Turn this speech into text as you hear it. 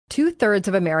2/3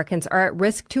 of Americans are at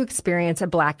risk to experience a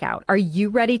blackout. Are you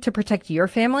ready to protect your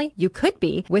family? You could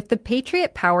be with the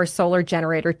Patriot Power Solar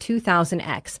Generator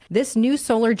 2000X. This new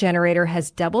solar generator has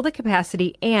double the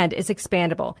capacity and is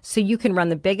expandable, so you can run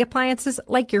the big appliances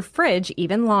like your fridge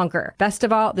even longer. Best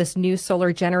of all, this new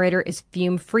solar generator is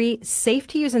fume-free, safe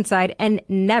to use inside, and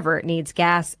never needs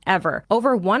gas, ever.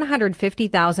 Over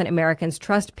 150,000 Americans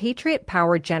trust Patriot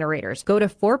Power Generators. Go to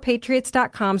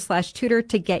 4patriots.com/Tudor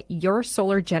to get your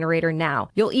solar generator now.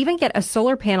 You'll even get a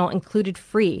solar panel included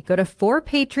free. Go to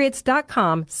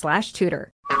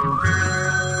 4patriots.com/Tudor.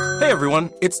 Hey everyone,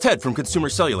 it's Ted from Consumer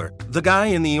Cellular, the guy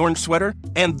in the orange sweater,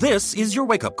 and this is your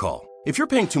wake-up call. If you're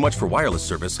paying too much for wireless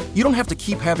service, you don't have to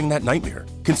keep having that nightmare.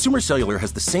 Consumer Cellular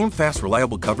has the same fast,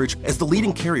 reliable coverage as the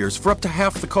leading carriers for up to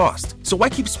half the cost. So why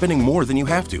keep spending more than you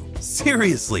have to?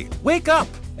 Seriously, wake up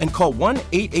and call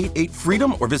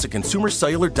 1-888-FREEDOM or visit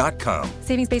consumercellular.com.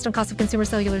 Savings based on cost of Consumer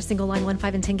Cellular single line 1,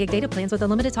 5, and 10 gig data plans with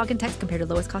unlimited talk and text compared to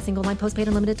lowest cost single line postpaid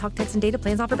unlimited talk, text, and data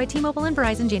plans offered by T-Mobile and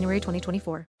Verizon January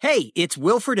 2024. Hey, it's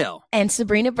Will Friedle. And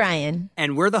Sabrina Bryan.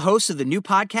 And we're the hosts of the new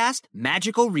podcast,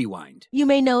 Magical Rewind. You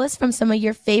may know us from some of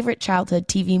your favorite childhood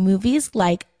TV movies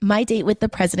like My Date with the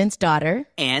President's Daughter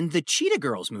and the Cheetah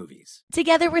Girls movies.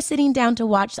 Together, we're sitting down to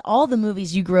watch all the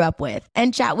movies you grew up with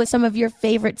and chat with some of your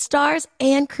favorite stars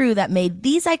and crew that made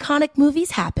these iconic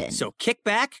movies happen. So kick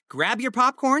back, grab your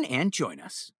popcorn, and join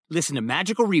us. Listen to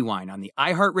Magical Rewind on the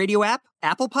iHeartRadio app,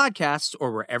 Apple Podcasts,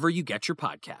 or wherever you get your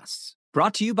podcasts.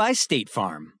 Brought to you by State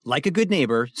Farm. Like a good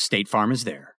neighbor, State Farm is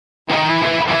there.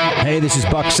 Hey, this is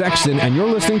Buck Sexton, and you're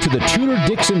listening to the Tudor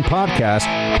Dixon Podcast,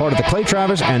 part of the Clay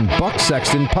Travis and Buck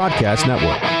Sexton Podcast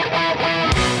Network.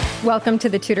 Welcome to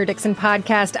the Tudor Dixon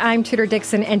Podcast. I'm Tudor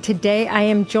Dixon, and today I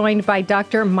am joined by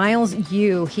Dr. Miles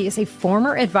Yu. He is a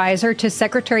former advisor to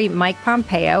Secretary Mike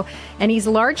Pompeo, and he's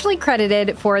largely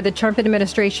credited for the Trump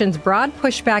administration's broad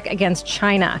pushback against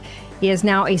China. He is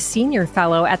now a senior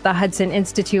fellow at the Hudson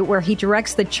Institute, where he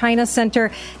directs the China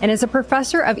Center and is a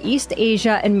professor of East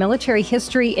Asia and military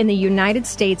history in the United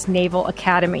States Naval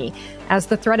Academy. As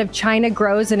the threat of China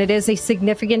grows, and it is a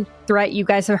significant threat, you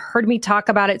guys have heard me talk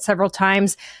about it several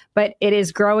times, but it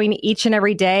is growing each and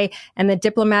every day, and the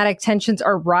diplomatic tensions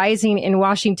are rising in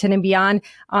Washington and beyond.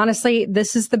 Honestly,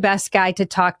 this is the best guy to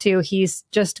talk to. He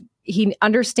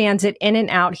understands it in and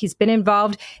out. He's been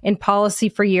involved in policy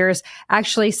for years.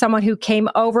 Actually, someone who came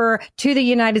over to the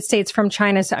United States from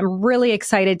China. So I'm really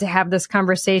excited to have this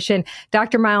conversation.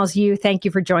 Dr. Miles Yu, thank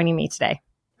you for joining me today.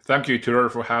 Thank you, Tudor,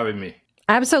 for having me.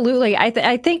 Absolutely.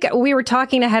 I think we were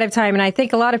talking ahead of time, and I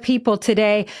think a lot of people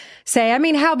today say, I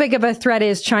mean, how big of a threat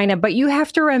is China? But you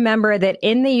have to remember that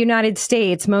in the United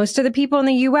States, most of the people in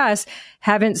the U.S.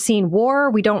 haven't seen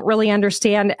war. We don't really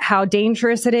understand how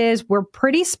dangerous it is. We're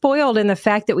pretty spoiled in the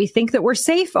fact that we think that we're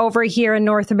safe over here in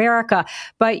North America.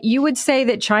 But you would say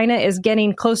that China is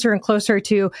getting closer and closer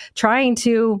to trying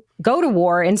to go to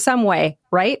war in some way,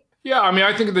 right? Yeah, I mean,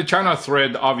 I think the China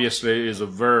threat obviously is a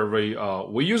very,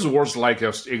 we use words like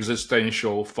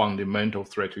existential, fundamental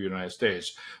threat to the United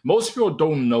States. Most people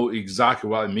don't know exactly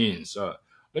what it means.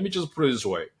 Let me just put it this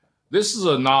way. This is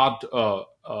not a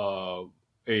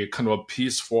kind of a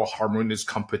peaceful, harmonious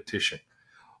competition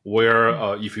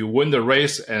where if you win the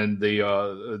race and the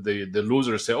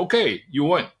losers say, okay, you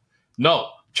win. No,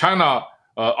 China,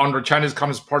 under Chinese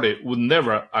Communist Party, would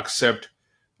never accept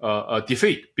a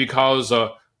defeat because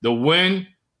the win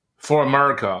for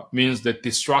America means the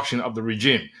destruction of the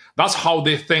regime. That's how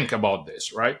they think about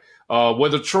this, right?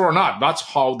 Whether true or not, that's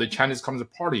how the Chinese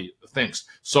Communist Party thinks.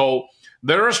 So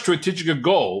their strategic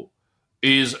goal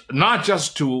is not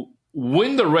just to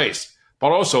win the race,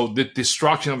 but also the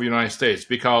destruction of the United States,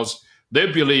 because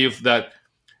they believe that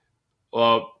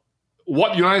what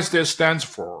the United States stands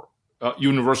for,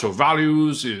 universal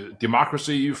values,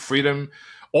 democracy, freedom,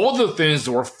 all the things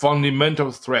that were fundamental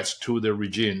threats to the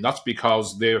regime. That's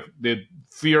because they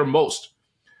fear most.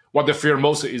 What they fear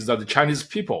most is that the Chinese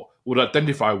people would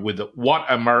identify with what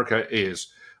America is.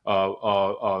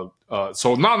 So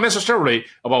not necessarily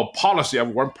about policy of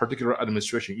one particular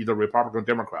administration, either Republican or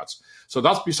Democrats. So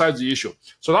that's besides the issue.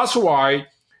 So that's why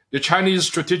the Chinese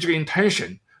strategic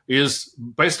intention is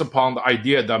based upon the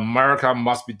idea that America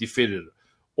must be defeated.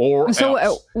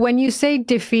 So when you say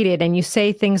defeated and you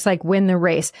say things like win the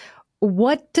race,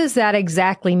 what does that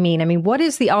exactly mean? I mean, what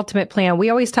is the ultimate plan? We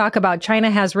always talk about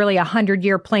China has really a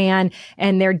 100-year plan,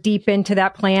 and they're deep into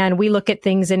that plan. We look at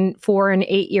things in 4 and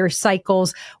 8 year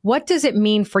cycles. What does it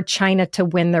mean for China to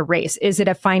win the race? Is it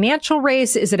a financial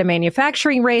race? Is it a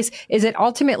manufacturing race? Is it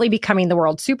ultimately becoming the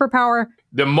world superpower?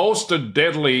 The most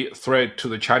deadly threat to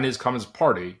the Chinese Communist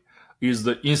Party is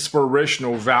the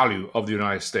inspirational value of the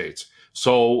United States.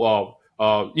 So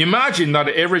Imagine that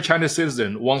every Chinese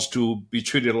citizen wants to be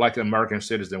treated like an American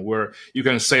citizen, where you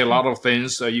can say a lot of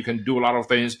things, you can do a lot of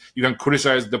things, you can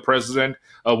criticize the president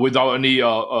without any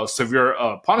severe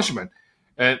punishment,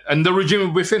 and the regime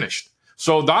will be finished.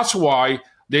 So that's why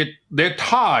they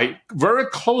tie very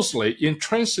closely,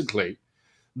 intrinsically,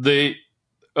 the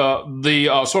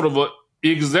sort of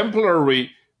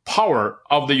exemplary power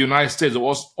of the United States,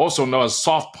 also known as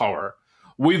soft power,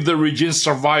 with the regime's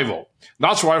survival.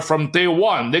 That's why from day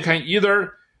one, they can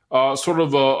either put out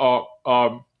a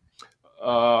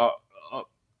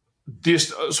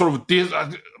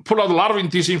lot of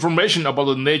disinformation about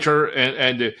the nature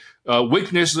and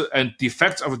weakness and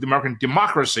defects of the American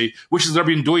democracy, which they've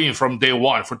been doing from day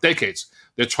one for decades.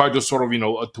 They try to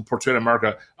to portray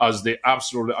America as the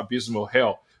absolute abysmal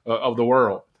hell of the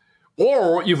world.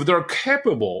 Or if they're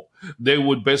capable, they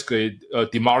would basically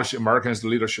demolish Americans'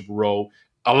 leadership role,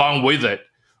 along with it,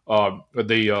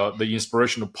 the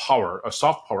inspirational power,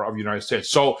 soft power of the United States.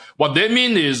 So what they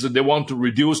mean is that they want to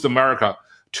reduce America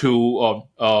to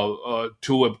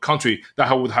a country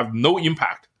that would have no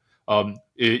impact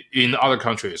in other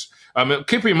countries.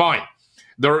 Keep in mind,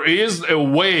 there is a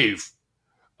wave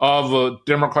of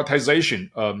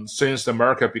democratization since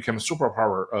America became a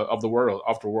superpower of the world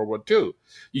after World War II.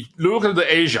 You look at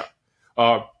Asia.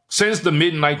 Since the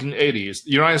mid-1980s,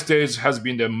 the United States has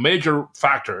been the major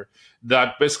factor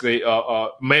that basically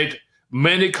made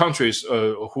many countries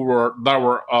that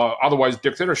were otherwise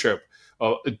dictatorship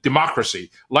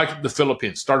democracy, like the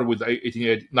Philippines, started with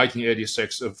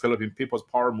 1986 Philippine People's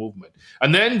Power Movement.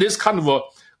 And then this kind of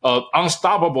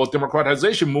unstoppable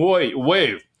democratization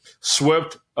wave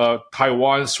swept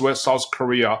Taiwan, swept South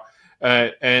Korea,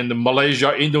 and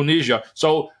Malaysia, Indonesia.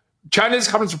 So Chinese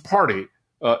Communist Party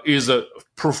is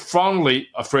profoundly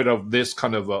afraid of this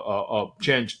kind of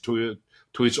change to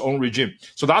its own regime.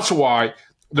 So that's why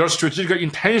their strategic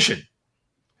intention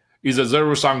is a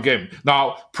zero-sum game.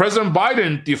 Now, President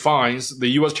Biden defines the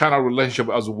U.S.-China relationship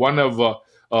as one of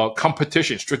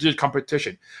competition, strategic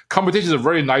competition. Competition is a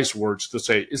very nice word to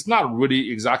say. It's not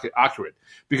really exactly accurate,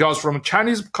 because from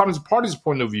Chinese Communist Party's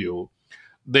point of view,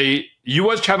 the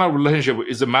U.S.-China relationship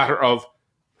is a matter of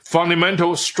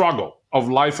fundamental struggle of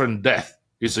life and death.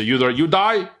 It's either you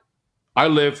die, I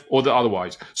live, or the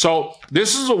otherwise. So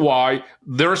this is why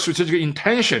their strategic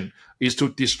intention is to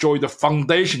destroy the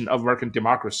foundation of American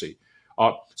democracy.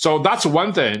 So that's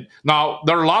one thing. Now,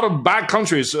 there are a lot of bad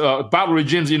countries, bad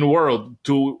regimes in the world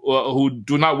who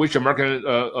do not wish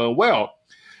America well.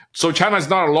 So China is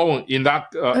not alone in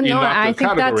that category. I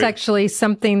think that's actually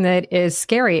something that is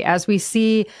scary. As we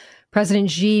see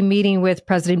President Xi meeting with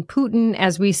President Putin,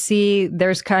 as we see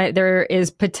there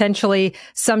is potentially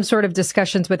some sort of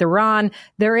discussions with Iran,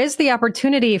 there is the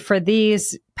opportunity for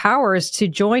these powers to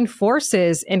join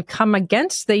forces and come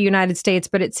against the United States.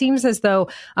 But it seems as though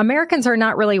Americans are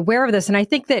not really aware of this. And I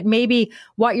think that maybe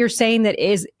what you're saying that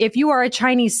is, if you are a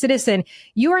Chinese citizen,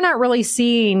 you are not really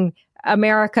seeing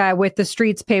America with the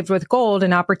streets paved with gold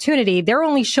and opportunity. They're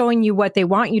only showing you what they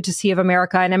want you to see of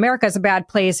America. And America is a bad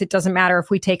place. It doesn't matter if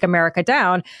we take America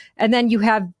down. And then you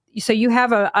have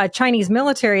a Chinese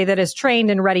military that is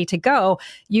trained and ready to go.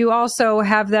 You also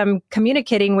have them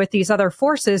communicating with these other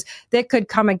forces that could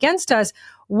come against us.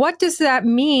 What does that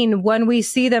mean when we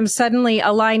see them suddenly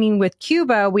aligning with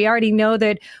Cuba? We already know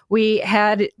that we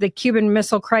had the Cuban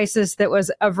Missile Crisis that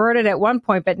was averted at one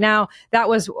point, but now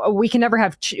we can never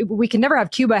have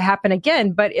Cuba happen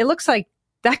again. But it looks like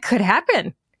that could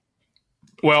happen.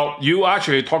 Well, you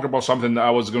actually talked about something that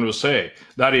I was going to say.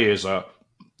 That is,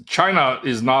 China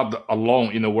is not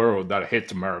alone in the world that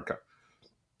hates America.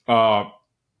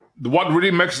 What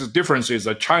really makes a difference is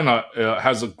that China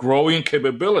has growing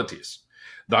capabilities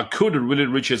that could really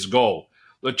reach its goal.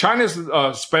 The Chinese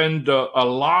spend a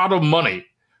lot of money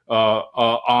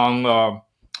on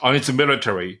its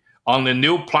military, on the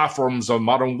new platforms of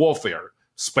modern warfare: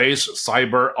 space,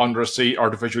 cyber, undersea,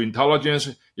 artificial intelligence,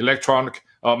 electronic,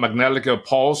 magnetic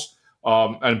pulse,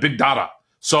 and big data.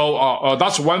 So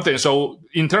that's one thing. So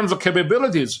in terms of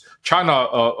capabilities,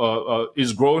 China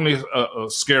is growing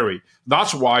scary.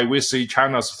 That's why we see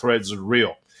China's threat is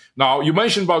real. Now, you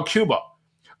mentioned about Cuba.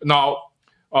 Now,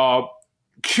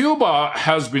 Cuba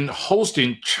has been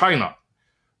hosting China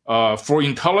for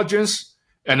intelligence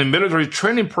and military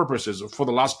training purposes for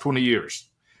the last 20 years.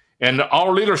 And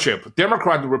our leadership,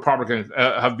 Democrat and Republicans,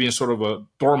 have been sort of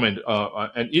dormant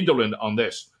and indolent on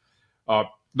this.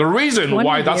 The reason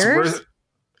why that's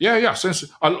since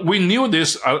we knew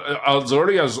this as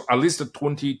early as at least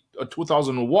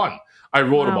 2001, I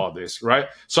wrote about this, right?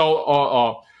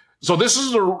 So this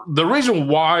is the reason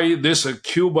why this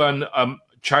Cuban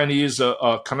Chinese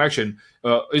connection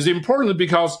is important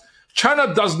because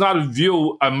China does not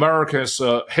view America's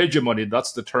hegemony,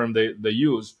 that's the term they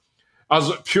use, as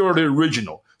purely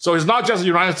regional. So it's not just the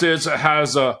United States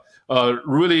has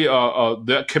really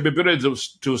the capability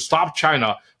to stop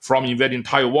China from invading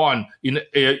Taiwan in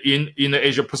the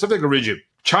Asia-Pacific region.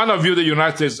 China views the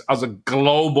United States as a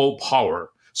global power.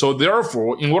 So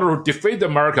therefore, in order to defeat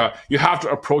America, you have to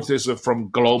approach this from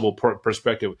global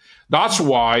perspective. That's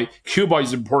why Cuba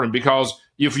is important, because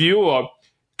if you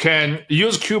can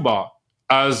use Cuba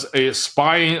as a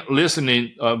spying,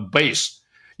 listening base,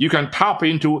 you can tap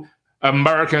into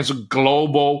Americans'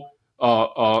 global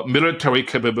military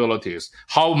capabilities,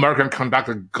 how America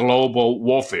conduct global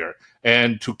warfare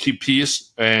and to keep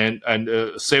peace and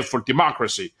save for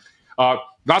democracy.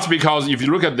 That's because if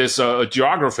you look at this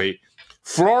geography,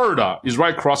 Florida is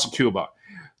right across Cuba.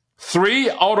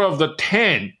 3 out of the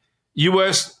 10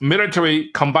 U.S. military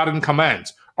combatant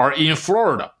commands are in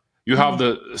Florida. You have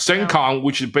the CENTCOM,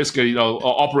 which basically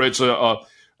operates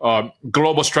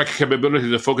global strike capability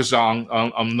to focus on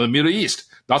the Middle East.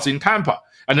 That's in Tampa.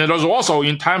 And then there's also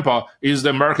in Tampa is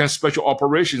the American Special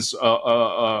Operations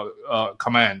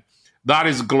Command. That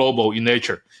is global in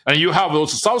nature. And you have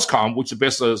also SOUTHCOM, which is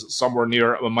based somewhere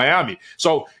near Miami.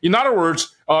 So in other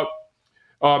words,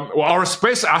 our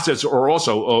space assets are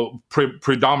also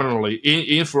predominantly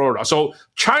in Florida. So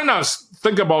China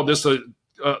think about this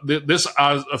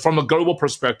as from a global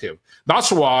perspective.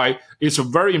 That's why it's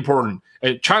very important.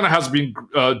 And China has been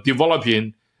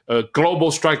developing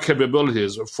global strike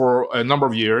capabilities for a number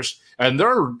of years, and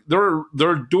they're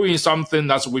doing something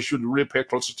that we should really pay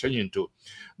close attention to.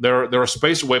 There are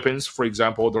space weapons, for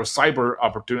example. There are cyber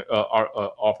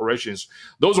operations.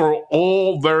 Those are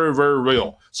all very, very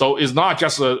real. So it's not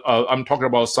just I'm talking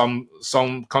about some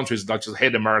countries that just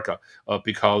hate America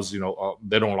because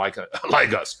they don't like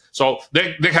us. So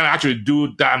they can actually do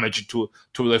damage to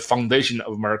the foundation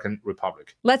of American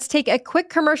Republic. Let's take a quick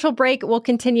commercial break. We'll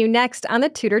continue next on the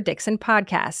Tudor Dixon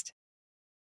podcast.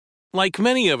 Like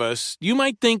many of us, you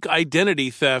might think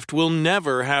identity theft will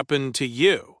never happen to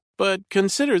you. But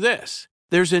consider this.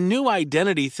 There's a new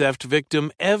identity theft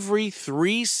victim every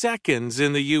 3 seconds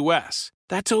in the U.S.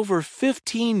 That's over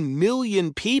 15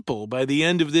 million people by the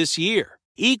end of this year,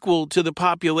 equal to the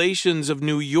populations of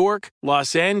New York,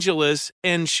 Los Angeles,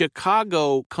 and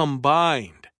Chicago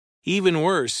combined. Even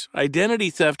worse, identity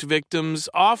theft victims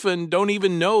often don't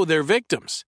even know they're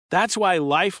victims. That's why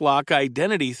LifeLock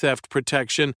Identity Theft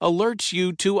Protection alerts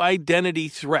you to identity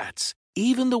threats,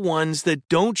 even the ones that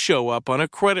don't show up on a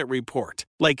credit report,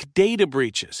 like data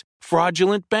breaches,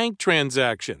 fraudulent bank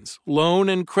transactions, loan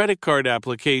and credit card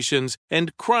applications,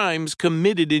 and crimes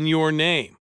committed in your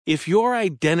name. If your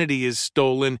identity is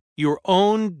stolen, your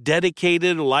own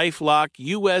dedicated LifeLock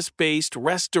US-based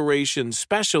restoration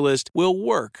specialist will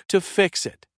work to fix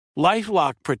it.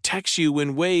 LifeLock protects you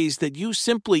in ways that you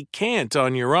simply can't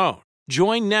on your own.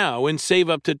 Join now and save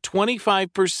up to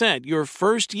 25% your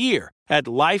first year at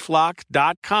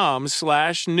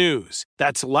LifeLock.com/news.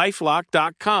 That's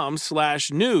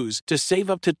LifeLock.com/news to save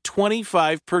up to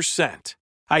 25%.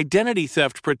 Identity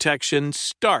theft protection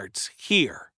starts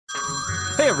here.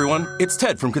 Hey everyone, it's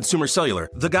Ted from Consumer Cellular,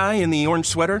 the guy in the orange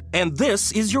sweater, and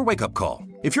this is your wake-up call.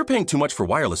 If you're paying too much for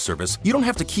wireless service, you don't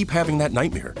have to keep having that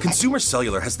nightmare. Consumer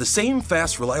Cellular has the same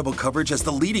fast, reliable coverage as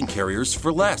the leading carriers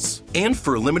for less. And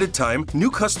for a limited time, new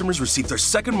customers receive their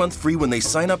second month free when they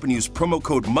sign up and use promo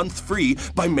code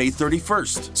MONTHFREE by May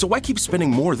 31st. So why keep spending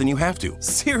more than you have to?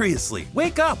 Seriously,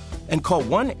 wake up and call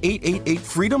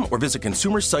 1-888-FREEDOM or visit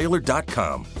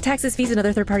consumercellular.com. Taxes, fees, and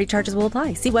other third-party charges will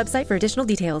apply. See website for additional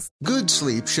details. Good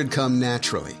sleep should come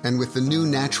naturally, and with the new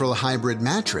Natural Hybrid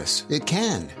mattress, it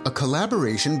can. A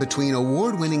collaboration between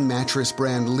award-winning mattress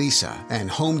brand Leesa and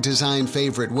home design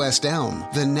favorite West Elm,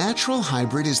 the Natural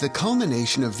Hybrid is the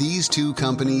culmination of these two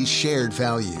companies' shared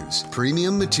values: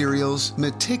 premium materials,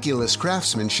 meticulous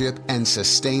craftsmanship, and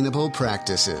sustainable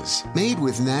practices. Made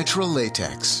with natural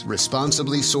latex,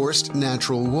 responsibly sourced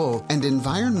natural wool, and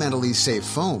environmentally safe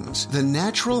foams, the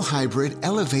Natural Hybrid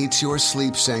elevates your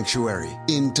sleep sanctuary,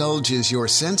 indulges your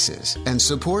senses, and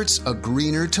supports a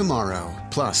greener tomorrow.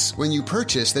 Plus, when you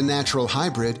purchase the Natural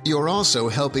Hybrid, you're also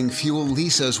helping fuel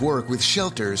Leesa's work with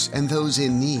shelters and those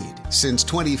in need. Since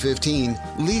 2015,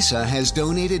 Leesa has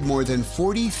donated more than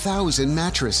 40,000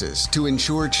 mattresses to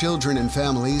ensure children and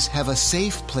families have a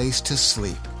safe place to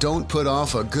sleep. Don't put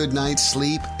off a good night's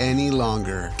sleep any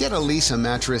longer. Get a Leesa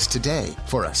mattress today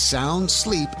for a sound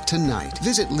sleep tonight.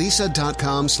 Visit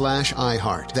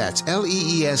leesa.com/iHeart. That's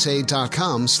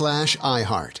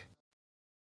LEESA.com/iHeart.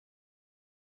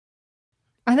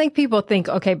 I think people think,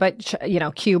 okay, but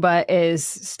Cuba is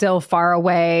still far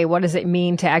away. What does it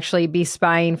mean to actually be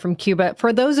spying from Cuba?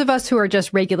 For those of us who are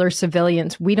just regular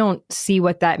civilians, we don't see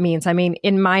what that means. I mean,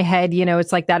 in my head,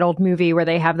 it's like that old movie where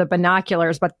they have the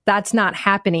binoculars, but that's not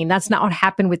happening. That's not what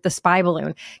happened with the spy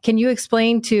balloon. Can you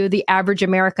explain to the average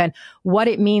American what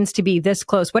it means to be this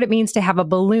close, what it means to have a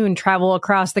balloon travel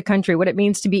across the country, what it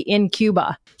means to be in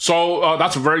Cuba? So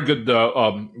that's a very good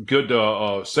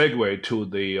segue to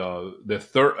the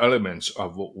third element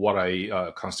of what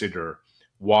I consider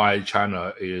why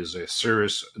China is a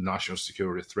serious national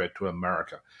security threat to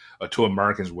America, to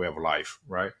Americans' way of life,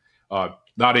 right?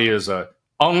 That is,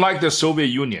 unlike the Soviet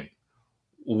Union,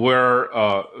 where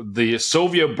the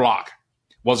Soviet bloc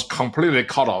was completely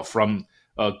cut off from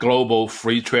a global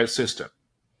free trade system.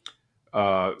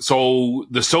 So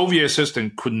the Soviet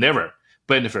system could never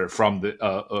benefit from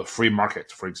the free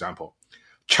market, for example.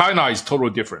 China is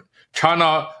totally different.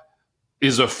 China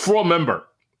is a full member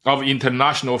of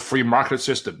international free market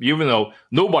system, even though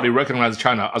nobody recognizes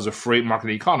China as a free market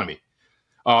economy.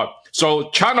 So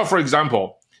China, for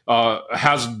example,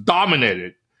 has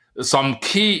dominated some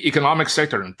key economic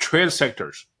sector and trade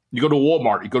sectors. You go to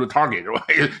Walmart, you go to Target,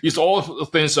 right? It's all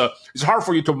things. It's hard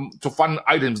for you to find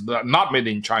items that are not made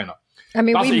in China. I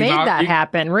mean, we made that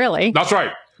happen, really. That's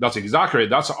right. That's exactly.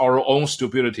 That's our own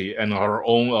stupidity and our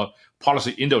own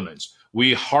policy indolence.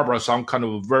 We harbor some kind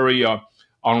of very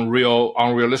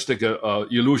unrealistic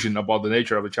illusion about the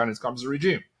nature of the Chinese Communist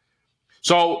regime.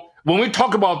 So when we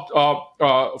talk about,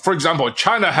 for example,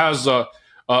 China has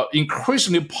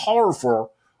increasingly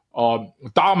powerful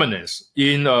dominance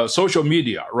in social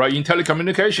media, right? In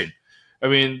telecommunication. I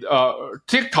mean,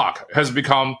 TikTok has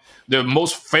become the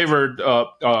most favored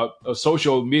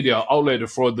social media outlet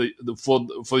for the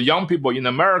young people in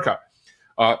America.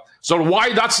 So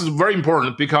why that's very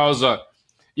important? Because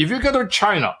if you go to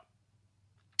China,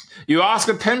 you ask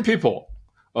 10 people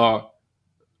who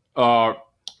are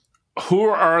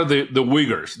the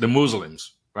Uyghurs, the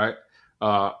Muslims, right?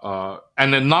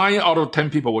 And then 9 out of 10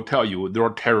 people will tell you they're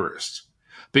terrorists.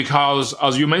 Because,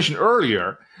 as you mentioned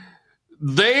earlier,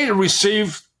 they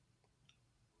receive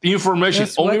information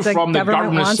only from the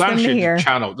government-sanctioned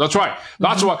channel. That's right.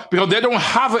 That's why, because they don't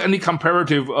have any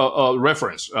comparative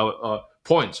reference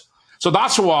points. So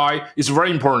that's why it's very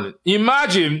important.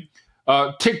 Imagine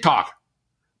TikTok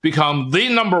become the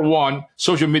number one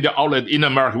social media outlet in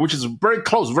America, which is very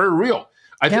close, very real.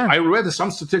 I read some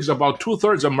statistics about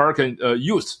 2/3 of American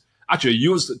youth actually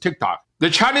use TikTok. The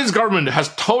Chinese government has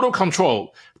total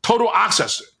control, total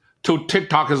access to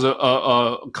TikTok as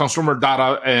a consumer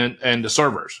data and the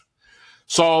servers.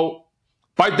 So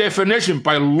by definition,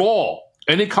 by law,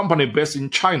 any company based in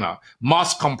China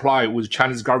must comply with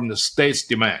Chinese government state's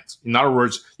demands. In other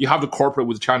words, you have to cooperate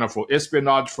with China for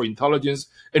espionage, for intelligence,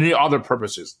 any other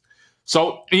purposes.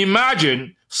 So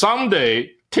imagine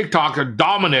someday TikTok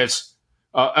dominates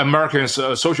Americans'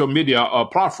 social media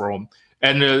platform,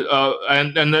 and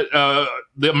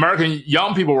the American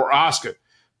young people were asked,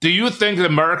 do you think the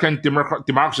American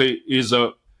democracy is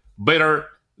better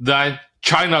than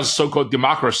China's so-called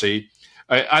democracy?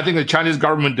 I think the Chinese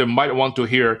government might want to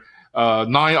hear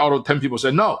 9 out of 10 people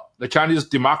say, no, the Chinese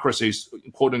democracy,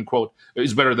 quote unquote,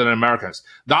 is better than Americans.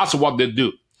 That's what they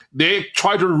do. They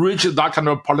try to reach that kind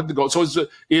of political. So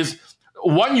it's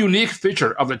one unique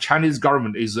feature of the Chinese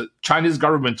government is that Chinese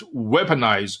government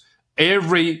weaponize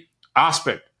every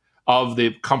aspect of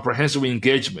the comprehensive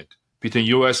engagement between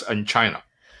U.S. and China.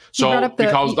 So,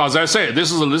 because as I say,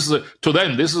 this is to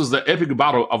them, this is the epic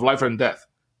battle of life and death.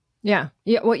 Yeah.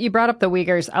 Well, you brought up the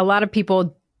Uyghurs. A lot of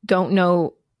people don't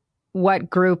know what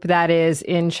group that is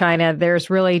in China. There's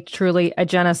really, truly a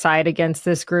genocide against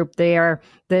this group. They are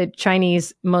the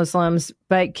Chinese Muslims.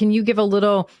 But can you give a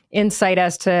little insight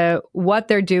as to what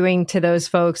they're doing to those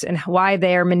folks and why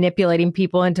they're manipulating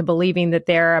people into believing that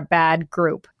they're a bad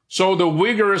group? So the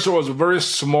Uyghurs was a very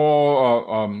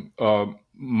small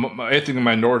ethnic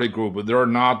minority group, but they're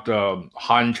not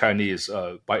Han Chinese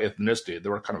by ethnicity. They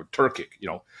were kind of Turkic,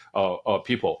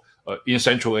 people in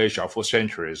Central Asia for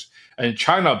centuries. And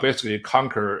China basically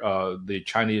conquered the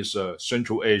Chinese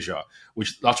Central Asia,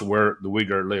 which that's where the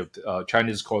Uyghur lived.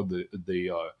 Chinese called the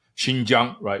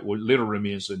Xinjiang, right, which literally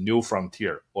means a new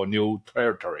frontier or new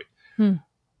territory. So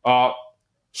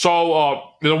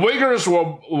the Uyghurs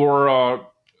were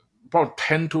about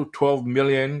 10 to 12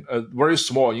 million, very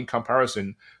small in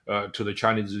comparison to the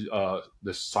Chinese,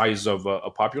 the size of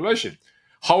a population.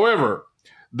 However,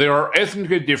 they are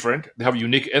ethnically different. They have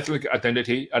unique ethnic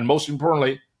identity. And most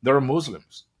importantly, they're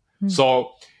Muslims.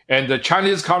 So, and the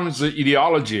Chinese Communist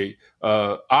ideology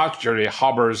actually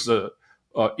harbors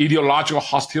ideological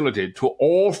hostility to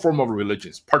all form of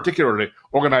religions, particularly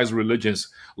organized religions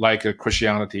like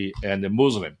Christianity and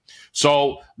Muslim.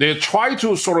 So they try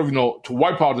to sort of, to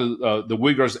wipe out the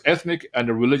Uyghurs' ethnic and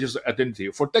religious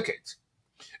identity for decades,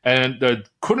 and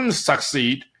couldn't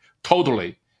succeed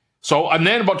totally. So, and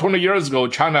then about 20 years ago,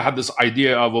 China had this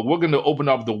idea of we're going to open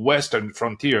up the western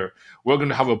frontier. We're going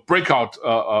to have a breakout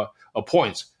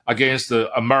points against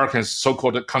the Americans'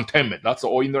 so-called containment. That's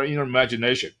all in their inner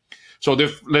imagination. So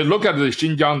they look at the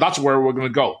Xinjiang, that's where we're going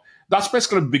to go. That's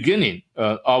basically the beginning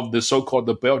of the so-called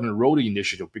the Belt and Road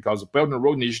Initiative, because the Belt and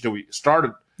Road Initiative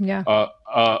started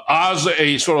as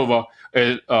a sort of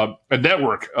a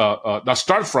network that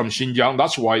started from Xinjiang.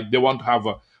 That's why they want to have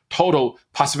a total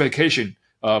pacification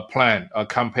plan,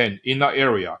 campaign in that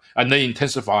area, and then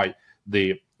intensify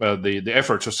the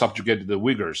effort to subjugate the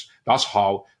Uyghurs. That's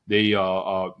how they.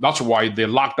 That's why they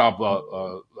locked up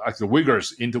the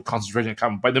Uyghurs into concentration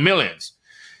camp by the millions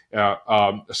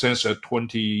since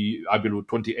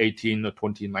 2018,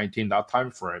 2019, that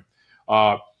time frame.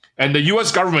 And the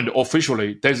U.S. government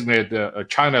officially designated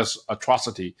China's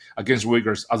atrocity against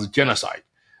Uyghurs as a genocide,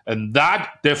 and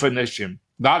that definition.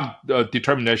 That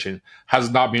determination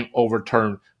has not been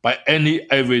overturned by any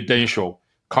evidential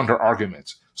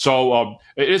counter-arguments. So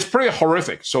it's pretty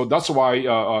horrific. So that's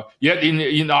why, yet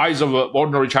in the eyes of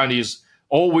ordinary Chinese,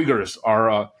 all Uyghurs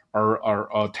are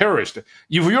terrorists. If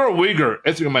you're a Uyghur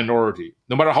ethnic minority,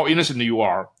 no matter how innocent you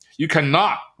are, you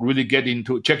cannot really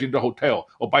check into a hotel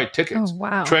or buy tickets,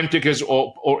 train tickets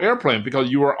or airplane,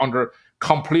 because you are under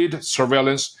complete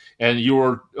surveillance and you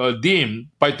are deemed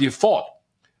by default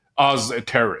as a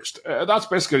terrorist. That's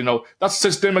basically, that's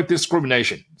systemic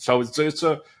discrimination. So it's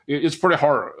pretty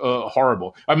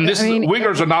horrible.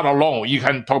 Uyghurs are not alone. You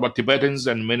can talk about Tibetans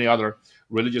and many other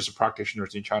religious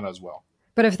practitioners in China as well.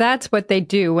 But if that's what they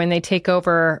do when they take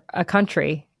over a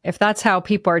country, if that's how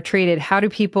people are treated, how do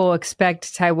people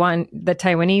expect the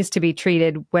Taiwanese to be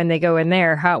treated when they go in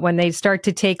there? When they start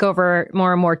to take over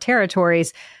more and more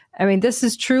territories? I mean, this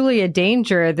is truly a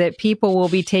danger that people will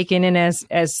be taken in as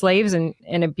slaves and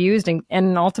abused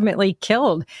and ultimately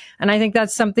killed. And I think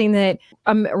that's something that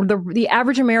the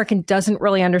average American doesn't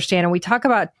really understand. And we talk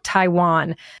about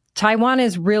Taiwan. Taiwan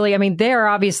is really, they're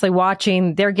obviously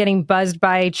watching. They're getting buzzed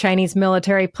by Chinese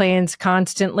military planes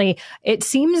constantly. It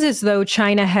seems as though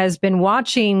China has been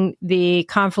watching the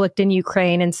conflict in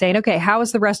Ukraine and saying, okay, how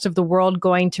is the rest of the world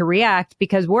going to react?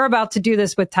 Because we're about to do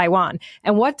this with Taiwan.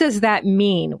 And what does that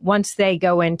mean once they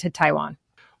go into Taiwan?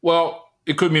 Well,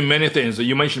 it could mean many things.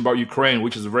 You mentioned about Ukraine,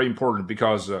 which is very important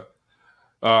because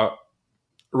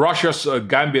Russia's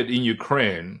gambit in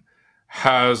Ukraine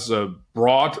has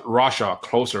brought Russia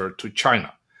closer to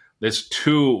China. These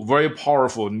two very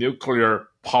powerful nuclear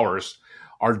powers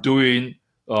are doing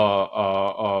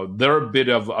their bit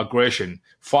of aggression,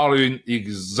 following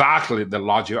exactly the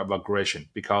logic of aggression,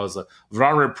 because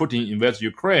Vladimir Putin invades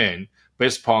Ukraine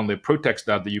based upon the pretext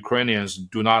that the Ukrainians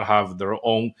do not have their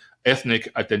own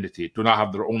ethnic identity, do not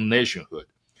have their own nationhood.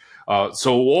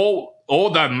 So all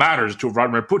that matters to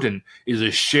Vladimir Putin is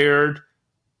a shared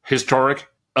historic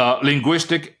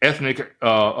linguistic, ethnic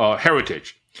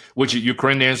heritage, which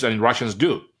Ukrainians and Russians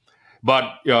do.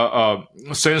 But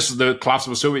since the collapse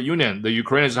of the Soviet Union, the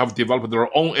Ukrainians have developed their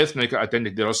own ethnic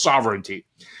identity, their sovereignty.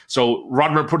 So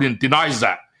Vladimir Putin denies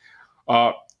that.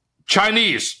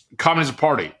 Chinese Communist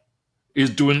Party is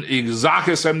doing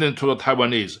exactly the same thing to the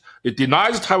Taiwanese. It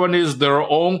denies Taiwanese their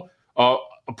own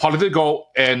political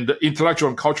and intellectual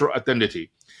and cultural identity,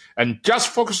 and just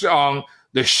focus on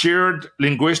the shared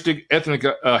linguistic ethnic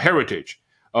heritage.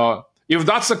 If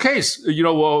that's the case, the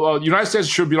United States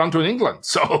should belong to England.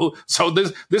 So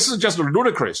this is just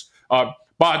ludicrous.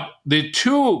 But the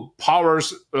two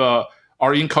powers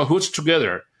are in cahoots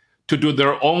together to do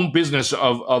their own business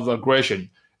of aggression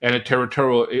and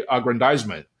territorial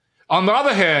aggrandizement. On the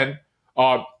other hand,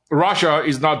 Russia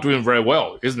is not doing very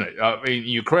well, isn't it? In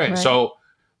Ukraine. Right. So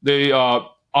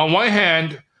on one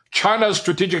hand, China's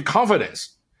strategic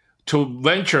confidence to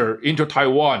venture into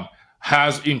Taiwan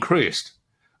has increased.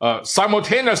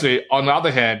 Simultaneously, on the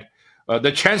other hand,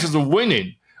 the chances of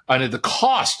winning and the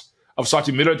cost of such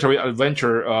a military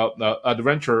adventure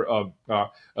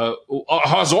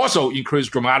has also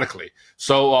increased dramatically.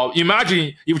 So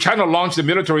imagine if China launched a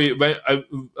military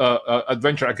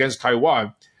adventure against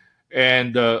Taiwan,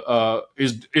 and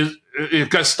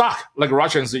it gets stuck like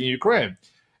Russians in Ukraine,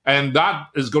 and that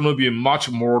is going to be much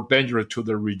more dangerous to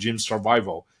the regime's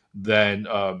survival than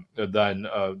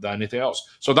anything else.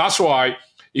 So that's why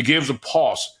it gives a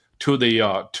pause to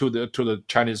the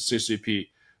Chinese CCP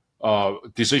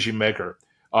decision maker.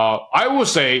 I would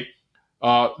say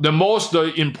the most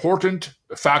important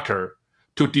factor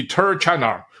to deter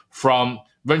China from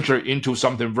venturing into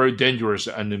something very dangerous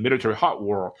and the military hot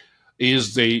war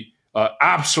is the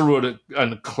absolute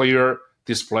and clear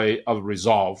display of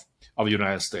resolve of the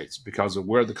United States, because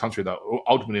we're the country that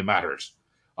ultimately matters.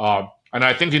 And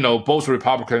I think, both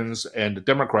Republicans and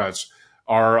Democrats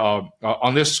are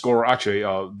on this score. Actually,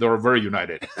 they're very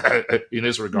united in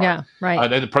this regard. Yeah, right.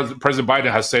 And then President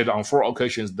Biden has said on 4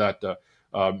 occasions that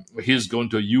he's going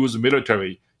to use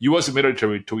U.S.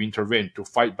 military to intervene to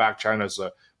fight back China's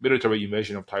military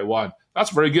invasion of Taiwan.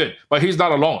 That's very good. But he's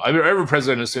not alone. I mean, every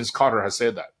president since Carter has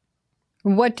said that.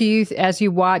 What do you, as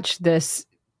you watch this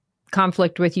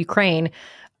conflict with Ukraine,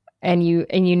 and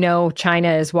you know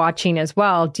China is watching as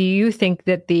well, do you think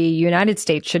that the United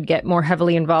States should get more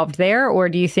heavily involved there, or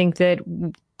do you think that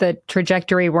the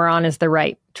trajectory we're on is the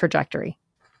right trajectory?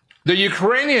 The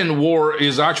Ukrainian war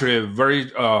is actually a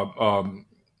very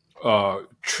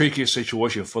tricky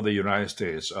situation for the United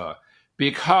States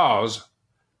because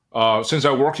since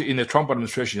I worked in the Trump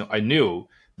administration, I knew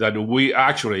that we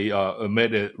actually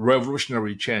made a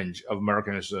revolutionary change of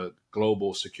Americans'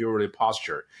 global security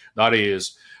posture. That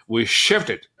is, we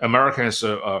shifted Americans'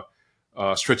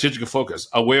 strategic focus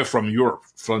away from Europe,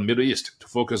 from the Middle East, to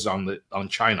focus on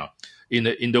China in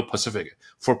the Indo-Pacific,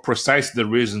 for precisely the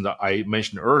reason that I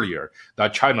mentioned earlier,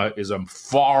 that China is a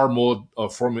far more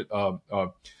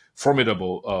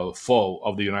formidable foe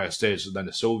of the United States than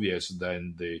the Soviets,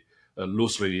 than the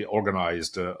loosely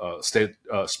organized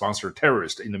state-sponsored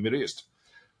terrorists in the Middle East.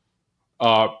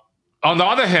 On the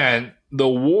other hand, the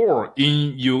war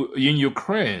in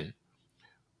Ukraine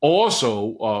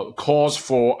also calls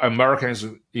for Americans'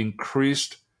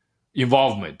 increased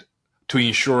involvement to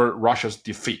ensure Russia's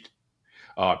defeat.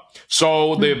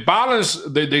 So the balance,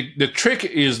 the trick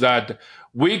is that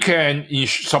we can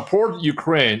support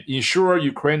Ukraine, ensure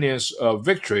Ukrainians'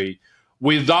 victory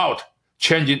without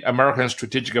changing American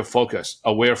strategic focus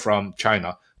away from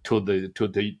China to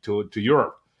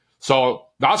Europe. So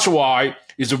that's why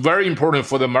it's very important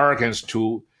for the Americans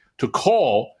to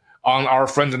call on our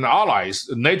friends and allies,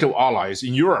 NATO allies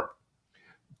in Europe,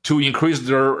 to increase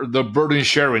their burden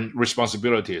sharing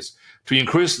responsibilities, to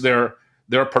increase their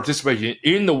participation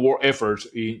in the war efforts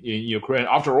in Ukraine.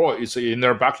 After all, it's in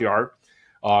their backyard.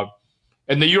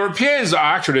 And the Europeans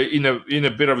are actually in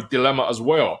a bit of a dilemma as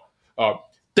well.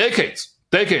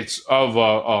 Decades of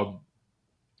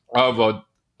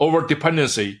over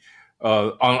dependency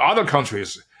on other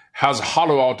countries has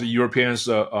hollowed out the Europeans'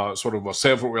 sort of a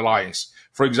self-reliance.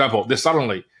 For example, they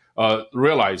suddenly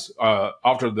realized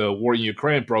after the war in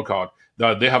Ukraine broke out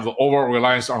that they have the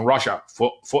over-reliance on Russia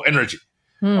for energy.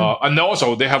 And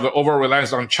also they have the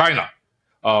over-reliance on China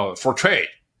for trade.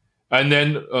 And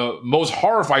then most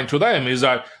horrifying to them is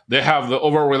that they have the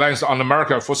over-reliance on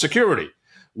America for security.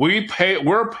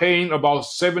 We're paying about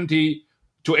 70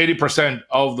 to 80%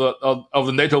 of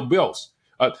the NATO bills.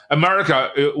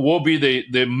 America will be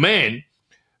the main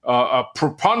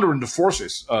preponderant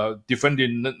forces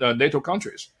defending NATO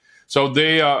countries. So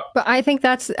they. But I think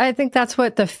that's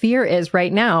what the fear is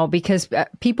right now, because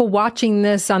people watching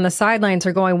this on the sidelines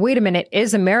are going, wait a minute,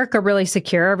 is America really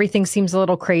secure? Everything seems a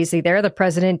little crazy there. The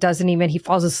president he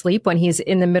falls asleep when he's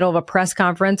in the middle of a press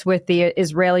conference with the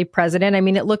Israeli president. I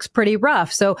mean, it looks pretty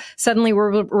rough. So suddenly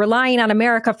we're relying on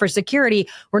America for security.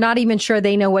 We're not even sure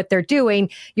they know what they're doing.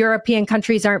 European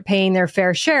countries aren't paying their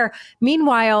fair share.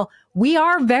 Meanwhile, we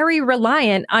are very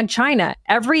reliant on China.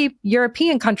 Every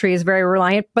European country is very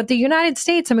reliant, but the United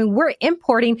States, I mean, we're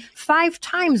importing 5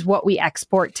 times what we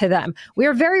export to them. We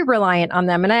are very reliant on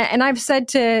them. And I've said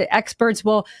to experts,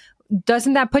 well,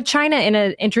 doesn't that put China in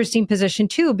an interesting position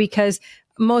too? Because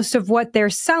most of what they're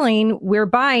selling, we're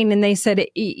buying. And they said,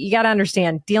 you got to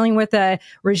understand, dealing with a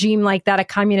regime like that, a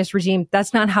communist regime,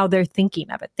 that's not how they're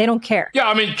thinking of it. They don't care. Yeah,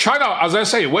 I mean, China, as I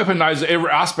say, weaponized every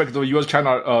aspect of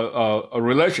U.S.-China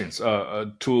relations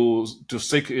to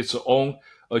seek its own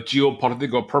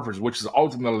geopolitical purpose, which is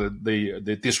ultimately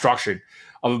the destruction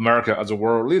of America as a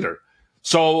world leader.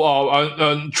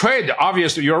 So trade,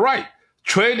 obviously, you're right.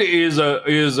 Trade is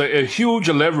a huge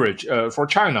leverage for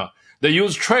China. They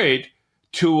use trade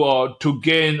to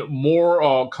gain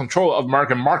more control of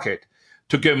American market,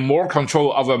 to get more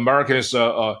control of America's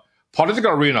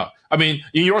political arena. I mean,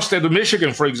 in your state of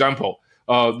Michigan, for example,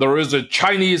 there is a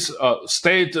Chinese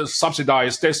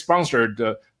state-subsidized, state-sponsored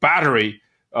battery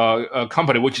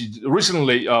company, which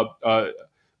recently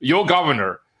your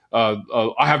governor,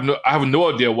 I have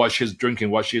no idea what she's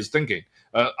drinking, what she's thinking,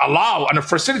 allow and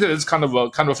facilitate this kind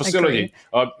of facility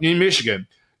in Michigan.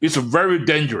 It's very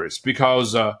dangerous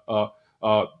because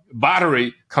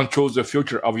battery controls the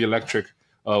future of electric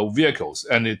vehicles,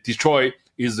 and it destroy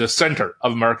is the center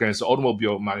of America's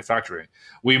automobile manufacturing.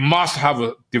 We must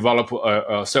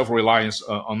develop self-reliance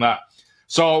on that.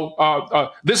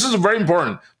 So this is very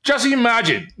important. Just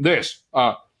imagine this.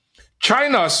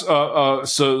 China's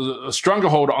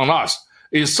stranglehold on us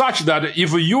is such that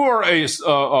if you are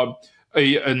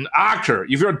an actor,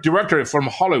 if you're a director from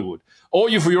Hollywood, or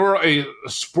if you're a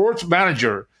sports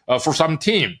manager for some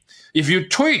team, if you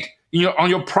tweet on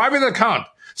your private account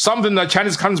something that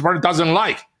Chinese Communist Party doesn't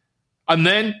like, and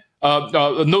then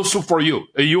no soup for you.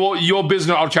 Your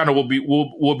business out of China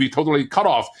will be totally cut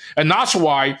off, and that's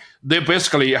why they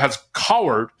basically has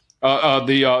covered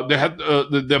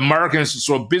the Americans,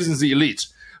 sort of business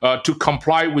elites, to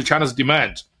comply with China's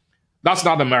demand. That's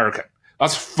not American.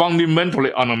 That's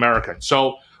fundamentally un-American.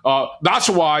 So that's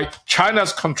why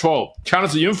China's control,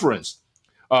 China's influence,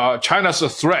 China's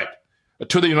threat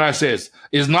to the United States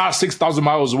is not 6,000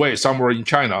 miles away somewhere in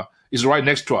China. It's right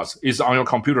next to us. It's on your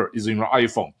computer. It's in your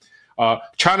iPhone.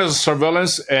 China's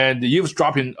surveillance and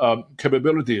eavesdropping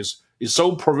capabilities is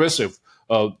so pervasive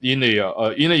in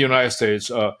the United States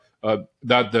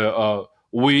that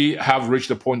we have reached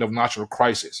the point of national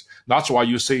crisis. That's why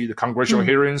you see the congressional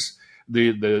hearings,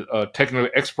 the technical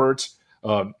experts,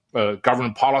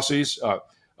 government policies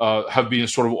have been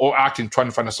sort of all acting, trying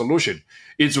to find a solution.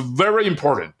 It's very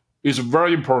important. It's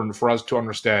very important for us to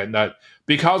understand that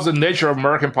because the nature of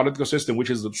American political system, which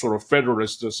is a sort of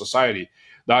federalist society,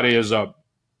 that is,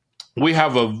 we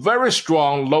have a very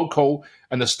strong local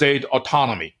and state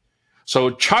autonomy. So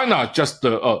China just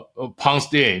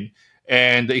pounced in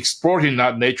and exploiting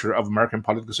that nature of American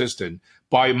political system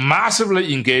by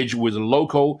massively engage with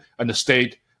local and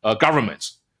state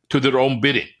governments to their own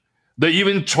bidding. They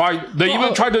even tried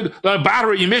to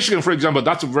battery in Michigan, for example.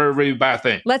 That's a very, very bad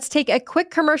thing. Let's take a quick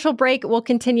commercial break. We'll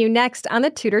continue next on the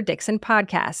Tudor Dixon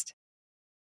podcast.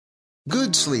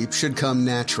 Good sleep should come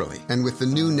naturally, and with the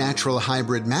new Natural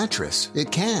Hybrid mattress,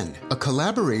 it can. A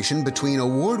collaboration between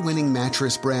award-winning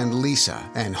mattress brand Lisa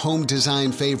and home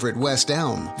design favorite West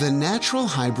Elm, the Natural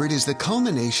Hybrid is the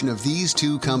culmination of these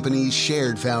two companies'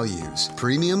 shared values: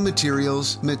 premium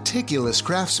materials, meticulous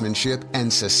craftsmanship,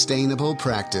 and sustainable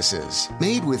practices.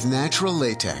 Made with natural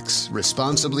latex,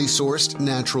 responsibly sourced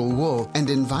natural wool, and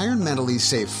environmentally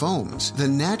safe foams, the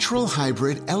Natural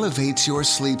Hybrid elevates your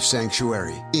sleep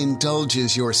sanctuary, indulges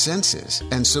your senses,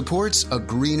 and supports a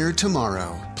greener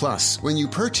tomorrow. Plus, when you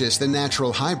purchase the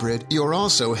Natural Hybrid, you're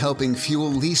also helping fuel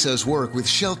Lisa's work with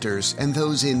shelters and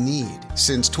those in need.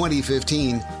 Since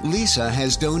 2015, Lisa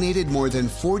has donated more than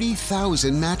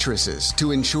 40,000 mattresses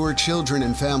to ensure children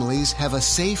and families have a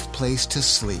safe place to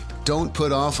sleep. Don't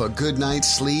put off a good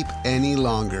night's sleep any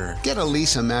longer. Get a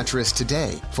Lisa mattress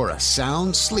today for a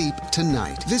sound sleep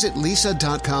tonight. Visit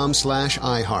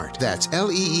lisa.com/iHeart. That's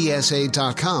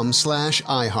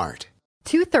LEESA.com/iHeart.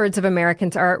 2/3 of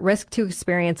Americans are at risk to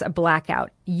experience a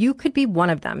blackout. You could be one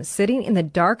of them, sitting in the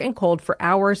dark and cold for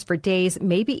hours, for days,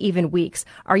 maybe even weeks.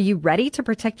 Are you ready to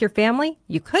protect your family?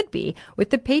 You could be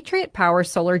with the Patriot Power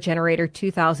Solar Generator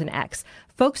 2000X.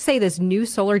 Folks say this new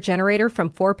solar generator from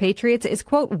 4 Patriots is,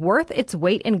 quote, worth its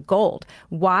weight in gold.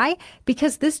 Why?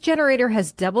 Because this generator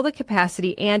has double the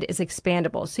capacity and is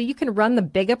expandable, so you can run the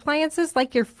big appliances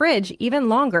like your fridge even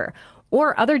longer,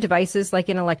 or other devices like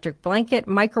an electric blanket,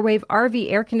 microwave,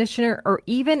 RV air conditioner, or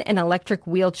even an electric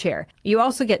wheelchair. You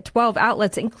also get 12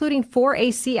 outlets, including 4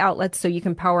 AC outlets, so you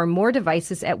can power more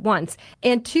devices at once,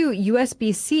 and 2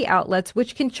 USB-C outlets,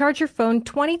 which can charge your phone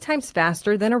 20 times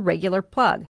faster than a regular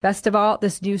plug. Best of all,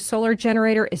 this new solar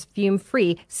generator is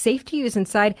fume-free, safe to use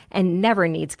inside, and never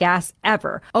needs gas,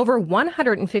 ever. Over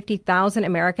 150,000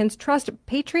 Americans trust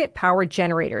Patriot Power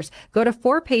generators. Go to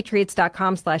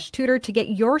 4patriots.com/Tudor to get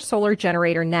your solar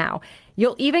generator now.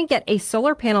 You'll even get a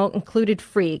solar panel included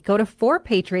free. Go to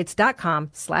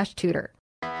 4patriots.com/Tudor.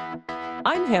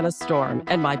 I'm Hannah Storm,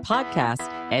 and my podcast,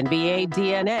 NBA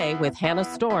DNA with Hannah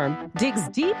Storm, digs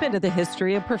deep into the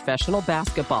history of professional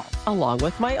basketball, along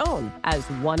with my own, as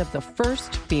one of the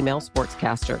first female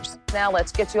sportscasters. Now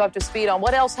let's get you up to speed on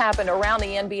what else happened around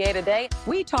the NBA today.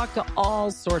 We talk to all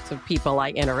sorts of people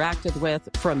I interacted with,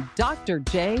 from Dr.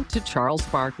 J to Charles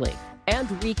Barkley, and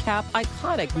recap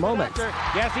iconic moments.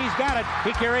 Yes, he's got it.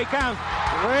 Here he comes.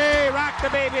 Way rock the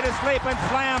baby to sleep and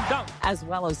slam dunk. As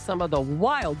well as some of the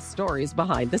wild stories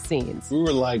behind the scenes. We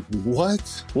were like,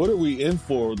 what? What are we in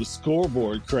for? The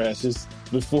scoreboard crashes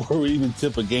before we even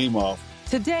tip a game off.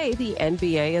 Today, the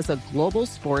NBA is a global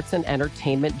sports and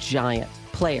entertainment giant.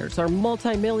 Players are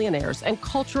multimillionaires and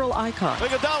cultural icons.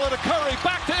 Iguodala to Curry,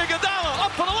 back to Iguodala,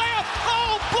 up for the layup.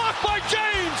 Oh, blocked by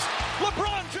James.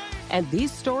 LeBron James. And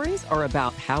these stories are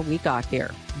about how we got here,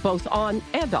 both on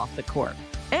and off the court.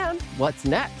 And what's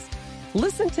next?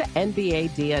 Listen to NBA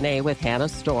DNA with Hannah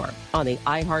Storm on the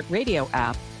iHeartRadio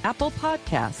app, Apple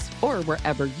Podcasts, or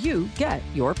wherever you get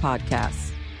your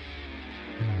podcasts.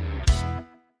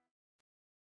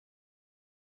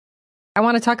 I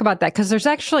want to talk about that because there's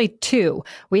actually two.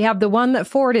 We have the one that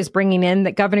Ford is bringing in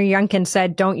that Governor Youngkin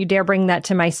said, don't you dare bring that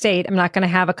to my state. I'm not going to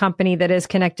have a company that is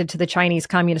connected to the Chinese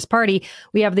Communist Party.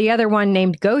 We have the other one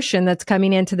named Goshen that's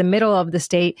coming into the middle of the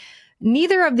state.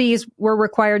 Neither of these were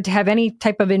required to have any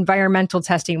type of environmental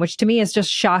testing, which to me is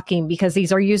just shocking because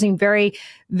these are using very,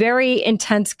 very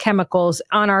intense chemicals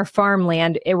on our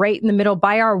farmland, right in the middle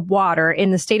by our water. In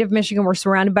the state of Michigan, we're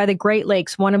surrounded by the Great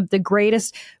Lakes, one of the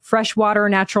greatest freshwater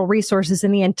natural resources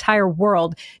in the entire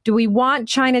world. Do we want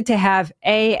China to have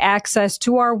A, access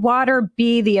to our water,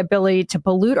 B, the ability to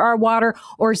pollute our water,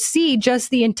 or C,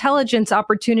 just the intelligence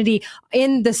opportunity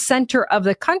in the center of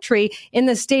the country, in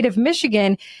the state of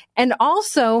Michigan? And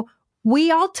also,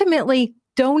 we ultimately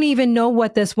don't even know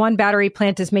what this one battery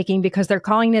plant is making because they're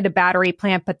calling it a battery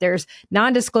plant, but there's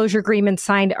non-disclosure agreements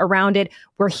signed around it.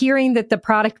 We're hearing that the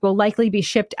product will likely be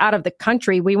shipped out of the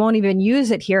country. We won't even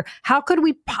use it here. How could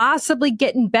we possibly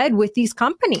get in bed with these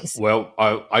companies? Well,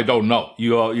 I don't know.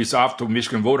 It's up to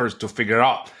Michigan voters to figure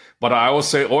out. But I will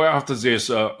say, all I have to say is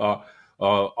I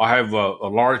have a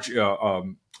large...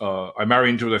 I married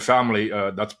into the family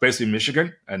that's based in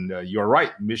Michigan, and you're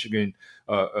right. Michigan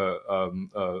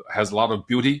has a lot of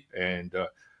beauty, and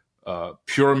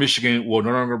pure Michigan will no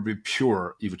longer be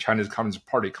pure if Chinese Communist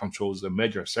Party controls the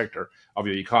major sector of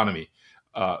your economy.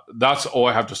 That's all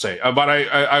I have to say. But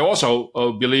I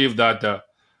also believe that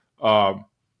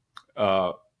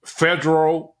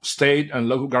federal, state, and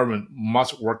local government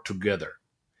must work together,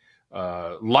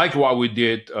 like what we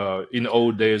did in the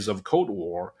old days of Cold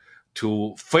War,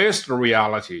 to face the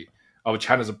reality of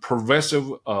China's pervasive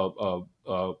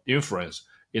influence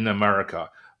in America,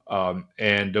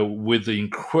 and with the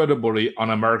incredibly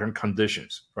un-American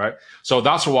conditions, right? So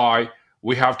that's why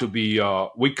we have to be,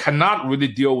 we cannot really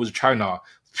deal with China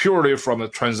purely from a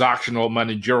transactional,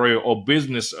 managerial, or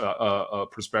business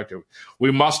perspective.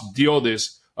 We must deal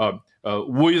this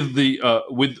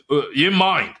with in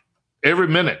mind every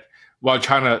minute what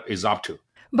China is up to.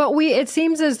 But it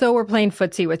seems as though we're playing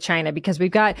footsie with China because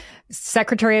we've got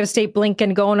Secretary of State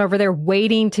Blinken going over there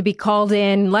waiting to be called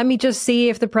in. Let me just see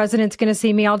if the president's going to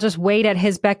see me. I'll just wait at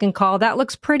his beck and call. That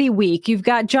looks pretty weak. You've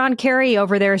got John Kerry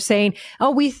over there saying,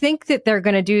 oh, we think that they're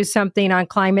going to do something on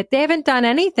climate. They haven't done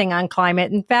anything on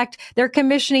climate. In fact, they're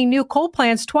commissioning new coal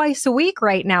plants twice a week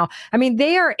right now. I mean,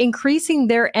 they are increasing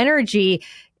their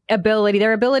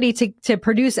their ability to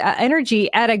produce energy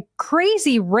at a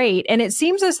crazy rate. And it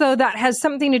seems as though that has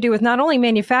something to do with not only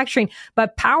manufacturing,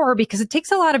 but power, because it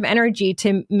takes a lot of energy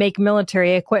to make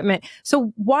military equipment.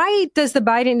 So why does the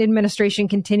Biden administration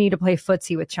continue to play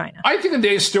footsie with China? I think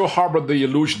they still harbor the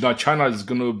illusion that China is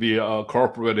going to be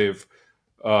cooperative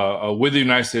with the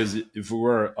United States if we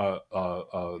were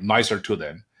nicer to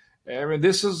them. I mean,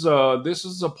 this is a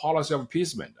policy of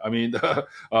appeasement. I mean,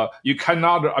 you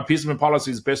cannot. Appeasement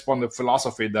policy is based upon the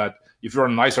philosophy that if you're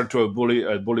nicer to a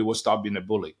bully will stop being a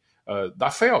bully.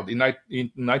 That failed in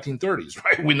 1930s,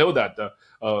 right? We know that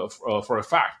for a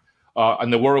fact,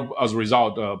 and the world, as a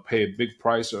result, paid a big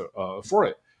price for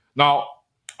it. Now,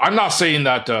 I'm not saying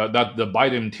that the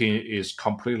Biden team is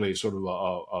completely sort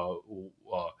of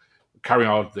carrying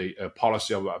out the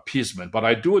policy of appeasement, but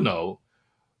I do know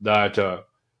that.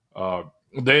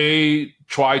 They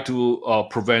try to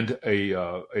prevent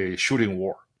a shooting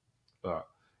war,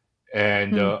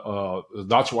 and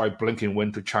that's why Blinken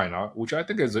went to China, which I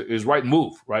think is right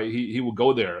move. Right, he will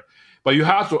go there, but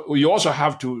you also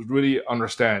have to really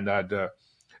understand that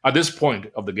at this point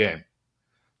of the game,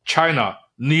 China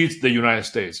needs the United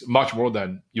States much more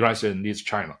than the United States needs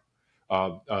China.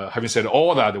 Having said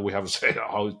all that, we have to say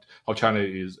how China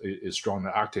is strong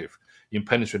and active in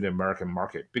penetrating the American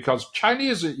market, because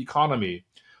Chinese economy,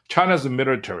 China's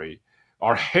military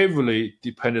are heavily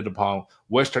dependent upon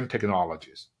Western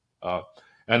technologies.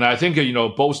 And I think,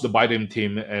 both the Biden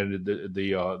team and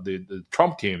the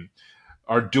Trump team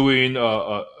are doing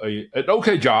an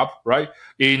okay job, right,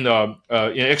 in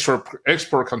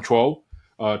export control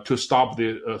to stop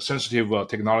the sensitive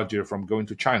technology from going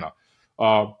to China.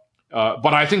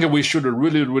 But I think we should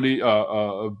really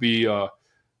be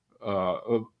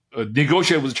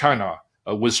negotiate with China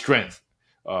with strength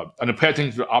and pay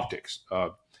attention to optics.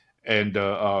 And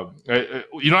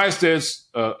United States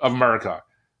of America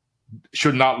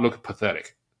should not look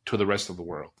pathetic to the rest of the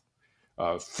world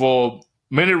for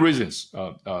many reasons,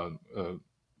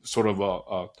 sort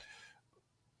of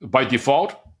by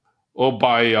default or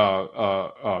by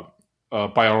our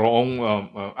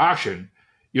own action.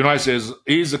 United States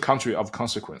is a country of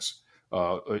consequence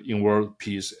in world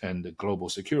peace and global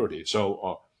security.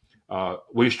 So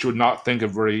we should not think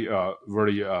very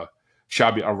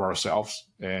shabby of ourselves.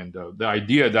 And the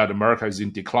idea that America is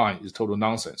in decline is total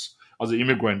nonsense. As an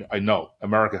immigrant, I know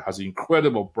America has an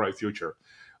incredible bright future.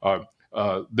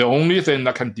 The only thing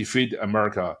that can defeat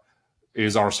America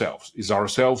is ourselves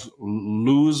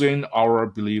losing our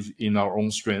belief in our own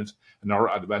strength and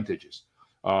our advantages.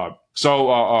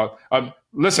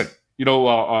 Listen,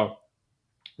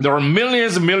 there are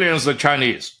millions and millions of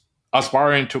Chinese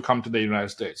aspiring to come to the United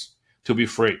States to be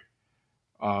free.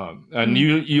 And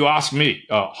you ask me,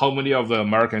 how many of the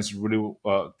Americans really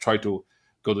try to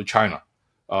go to China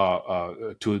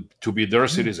to be their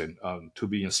citizen, to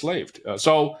be enslaved?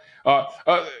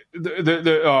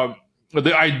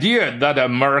 The idea that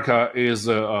America is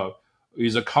a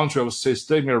country of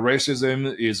systemic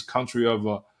racism, is a country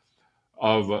of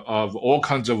all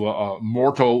kinds of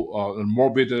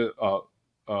morbid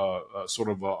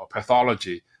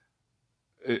pathology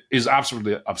is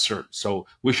absolutely absurd. So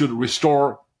we should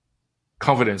restore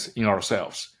confidence in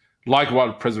ourselves, like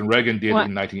what President Reagan did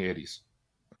in the 1980s.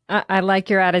 I like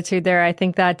your attitude there. I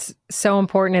think that's so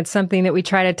important. It's something that we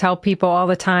try to tell people all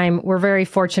the time. We're very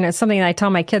fortunate. It's something that I tell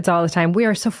my kids all the time. We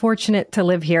are so fortunate to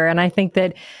live here. And I think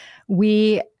that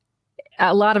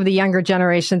a lot of the younger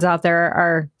generations out there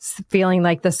are feeling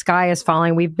like the sky is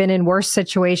falling. We've been in worse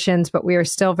situations, but we are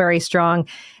still very strong.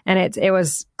 And it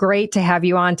was great to have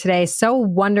you on today. So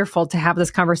wonderful to have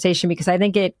this conversation, because I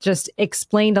think it just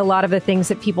explained a lot of the things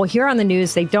that people hear on the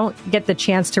news. They don't get the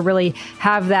chance to really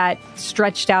have that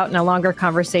stretched out in a longer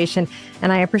conversation.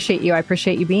 And I appreciate you. I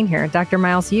appreciate you being here. Dr.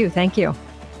 Miles Yu, thank you.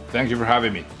 Thank you for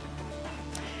having me.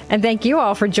 And thank you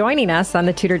all for joining us on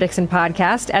the Tudor Dixon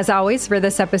podcast. As always, for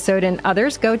this episode and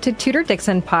others, go to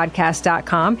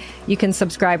TudorDixonPodcast.com. You can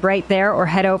subscribe right there, or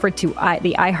head over to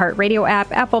the iHeartRadio app,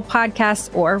 Apple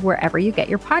Podcasts, or wherever you get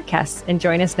your podcasts. And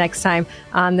join us next time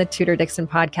on the Tudor Dixon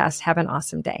podcast. Have an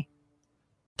awesome day.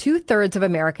 2/3 of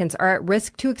Americans are at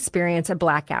risk to experience a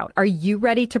blackout. Are you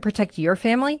ready to protect your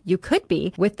family? You could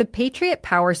be with the Patriot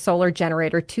Power Solar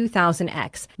Generator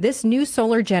 2000X. This new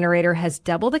solar generator has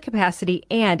double the capacity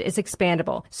and is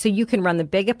expandable, so you can run the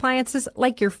big appliances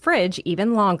like your fridge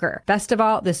even longer. Best of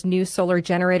all, this new solar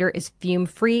generator is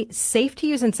fume-free, safe to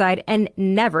use inside, and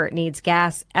never needs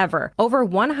gas, ever. Over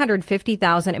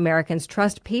 150,000 Americans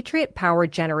trust Patriot Power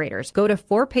generators. Go to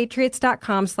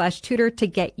 4patriots.com/Tudor to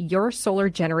get your solar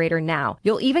generator now.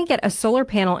 You'll even get a solar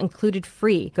panel included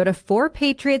free. Go to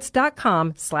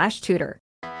 4patriots.com/Tudor.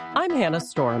 I'm Hannah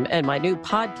Storm, and my new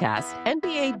podcast,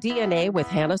 NBA DNA with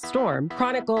Hannah Storm,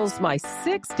 chronicles my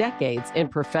 6 decades in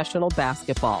professional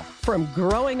basketball. From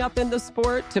growing up in the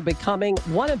sport to becoming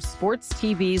one of sports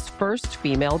TV's first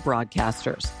female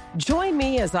broadcasters. Join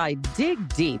me as I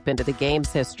dig deep into the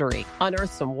game's history,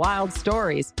 unearth some wild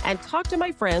stories, and talk to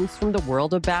my friends from the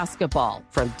world of basketball,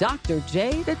 from Dr.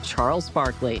 J to Charles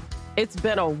Barkley. It's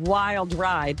been a wild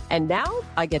ride, and now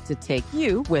I get to take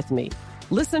you with me.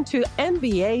 Listen to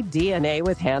NBA DNA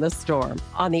with Hannah Storm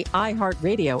on the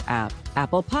iHeartRadio app,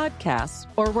 Apple Podcasts,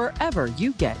 or wherever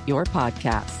you get your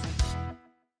podcasts.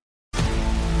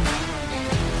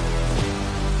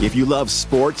 If you love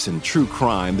sports and true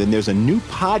crime, then there's a new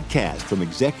podcast from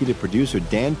executive producer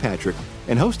Dan Patrick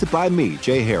and hosted by me,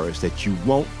 Jay Harris, that you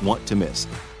won't want to miss.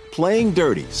 Playing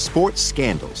Dirty: Sports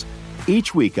Scandals.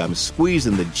 Each week, I'm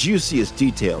squeezing the juiciest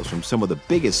details from some of the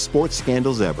biggest sports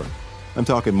scandals ever. I'm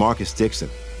talking Marcus Dixon,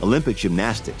 Olympic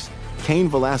gymnastics, Cain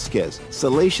Velasquez,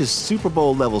 salacious Super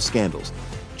Bowl-level scandals.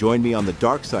 Join me on the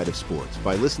dark side of sports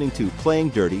by listening to Playing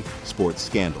Dirty: Sports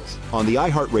Scandals on the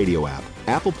iHeartRadio app,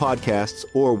 Apple Podcasts,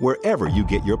 or wherever you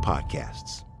get your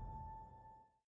podcasts.